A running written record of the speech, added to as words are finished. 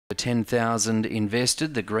10,000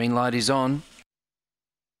 invested. The green light is on.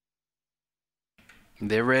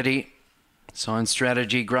 They're ready. Sign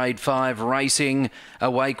Strategy, Grade 5, racing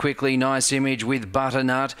away quickly. Nice Image with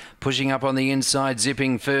Butternut, pushing up on the inside,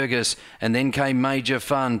 Zipping Fergus, and then came Major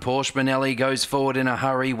Fun. Porsche Manelli goes forward in a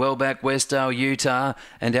hurry, well back Westdale, Utah,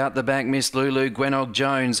 and out the back Miss Lulu, Gwenog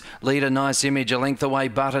Jones, leader Nice Image, a length away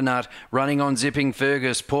Butternut, running on Zipping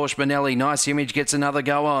Fergus. Porsche Manelli, Nice Image gets another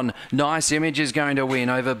go on. Nice Image is going to win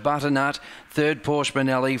over Butternut, third Porsche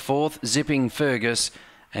Manelli, fourth Zipping Fergus,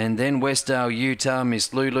 and then Westdale, Utah,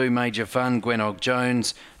 Miss Lulu, Major Fun, Gwenog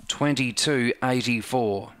Jones,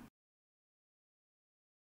 22.84.